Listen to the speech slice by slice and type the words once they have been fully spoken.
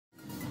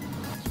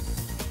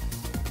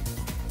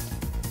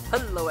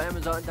Hello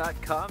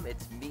Amazon.com,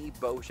 it's me,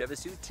 Beau.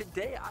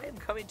 Today I am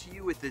coming to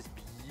you with this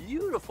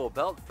beautiful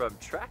belt from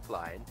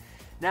Trakline.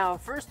 Now,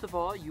 first of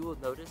all, you will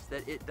notice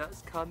that it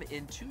does come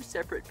in two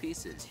separate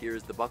pieces.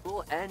 Here's the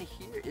buckle and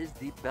here is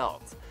the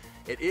belt.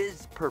 It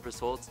is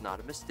purposeful, it's not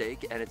a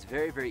mistake, and it's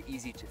very, very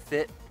easy to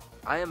fit.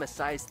 I am a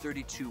size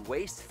 32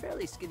 waist,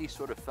 fairly skinny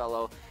sort of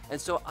fellow,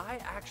 and so I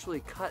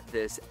actually cut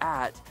this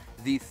at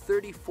the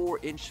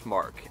 34-inch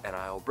mark, and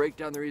I'll break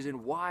down the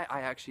reason why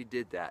I actually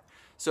did that.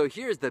 So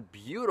here's the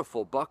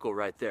beautiful buckle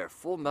right there,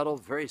 full metal,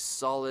 very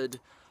solid,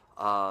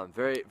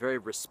 very, very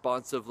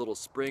responsive little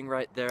spring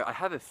right there. I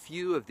have a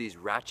few of these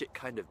Ratchet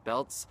kind of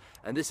belts,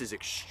 and this is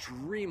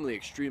extremely,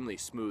 extremely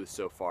smooth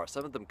so far.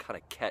 Some of them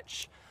kind of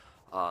catch,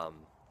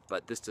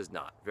 but this does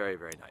not. Very,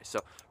 very nice. So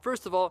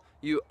first of all,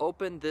 you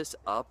open this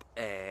up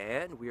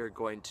and we are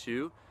going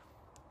to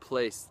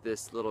place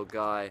this little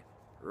guy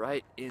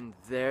right in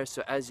there.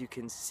 So as you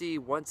can see,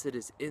 once it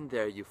is in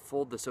there, you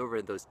fold this over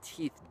and those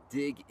teeth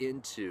dig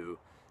into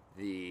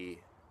the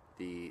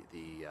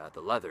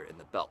leather in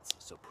the belts.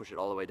 So push it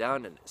all the way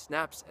down and it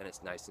snaps and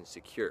it's nice and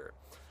secure.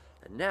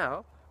 And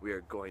now we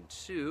are going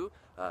to,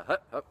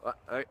 gotta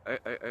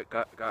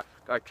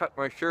tuck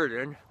my shirt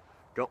in.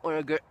 Don't want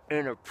to get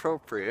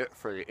inappropriate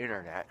for the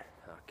internet.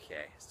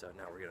 Okay, so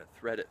now we're gonna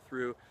thread it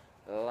through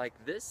like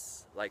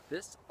this,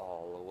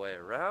 all the way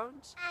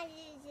around.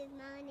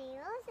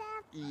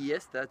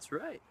 Yes, that's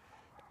right.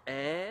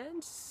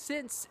 And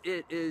since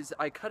it is,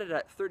 I cut it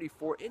at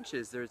 34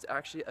 inches, there's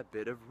actually a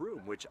bit of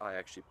room, which I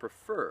actually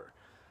prefer.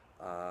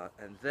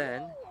 And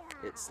then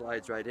it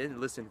slides right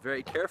in. Listen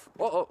very carefully.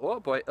 Oh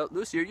boy,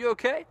 Lucy, are you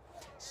okay?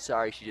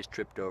 Sorry, she just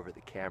tripped over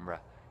the camera.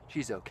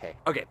 She's okay.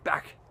 Okay,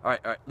 back. All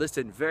right,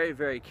 listen very,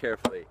 very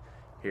carefully.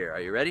 Here, are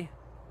you ready?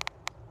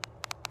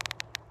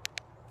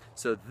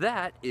 So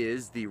that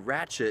is the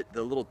ratchet,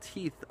 the little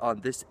teeth on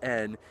this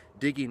end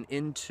digging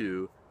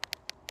into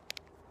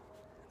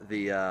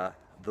the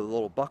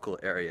little buckle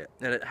area.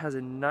 And it has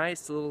a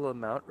nice little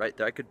amount right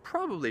there. I could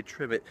probably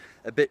trim it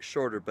a bit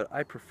shorter, but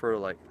I prefer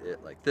it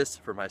like this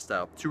for my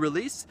style. To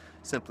release,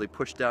 simply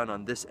push down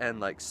on this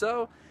end like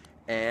so,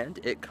 and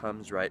it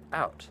comes right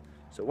out.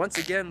 So once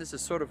again, this is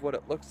sort of what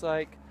it looks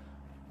like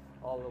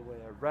all the way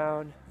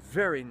around.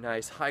 Very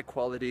nice, high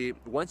quality.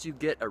 Once you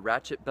get a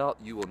ratchet belt,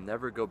 you will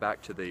never go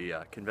back to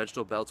the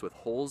conventional belts with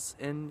holes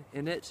in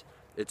it.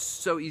 It's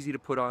so easy to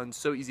put on,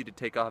 so easy to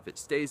take off. It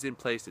stays in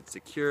place, it's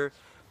secure.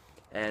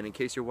 And in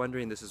case you're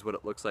wondering, this is what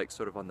it looks like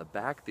sort of on the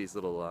back, these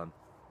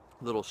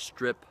little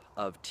strip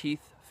of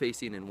teeth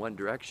facing in one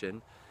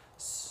direction.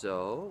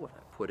 So when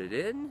I put it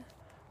in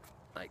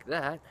like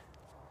that,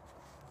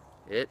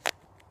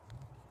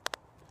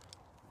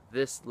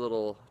 this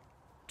little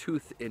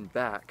tooth in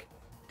back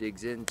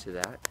digs into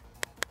that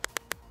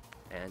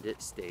and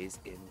it stays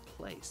in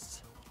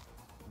place.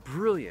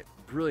 Brilliant,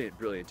 brilliant,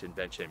 brilliant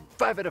invention.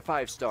 5 out of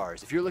 5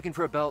 stars. If you're looking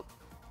for a belt,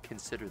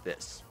 consider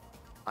this.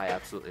 I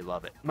absolutely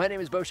love it. My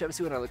name is Beau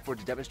and I look forward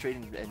to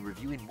demonstrating and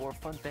reviewing more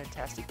fun,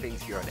 fantastic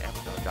things here on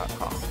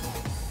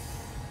Amazon.com.